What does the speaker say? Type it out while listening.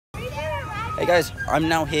Hey guys, I'm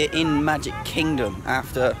now here in Magic Kingdom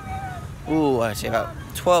after, I'd say about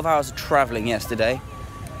 12 hours of travelling yesterday.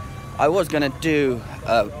 I was going to do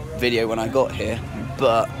a video when I got here,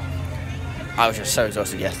 but I was just so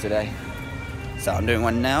exhausted yesterday. So I'm doing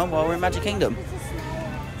one now while we're in Magic Kingdom.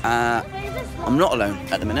 I'm not alone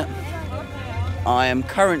at the minute. I am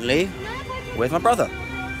currently with my brother,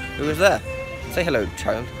 who is there. Say hello,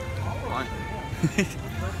 child. Hi.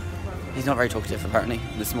 He's not very talkative apparently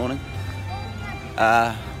this morning.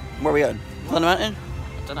 Where are we going? Thunder Mountain?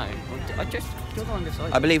 I don't know. You're going this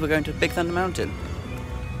way. I believe we're going to Big Thunder Mountain.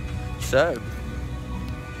 So,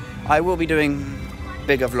 I will be doing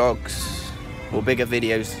bigger vlogs or bigger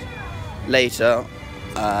videos later,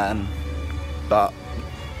 but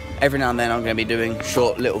every now and then I'm going to be doing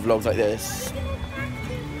short little vlogs like this.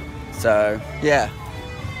 So, yeah.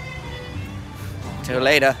 Till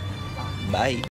later. Bye.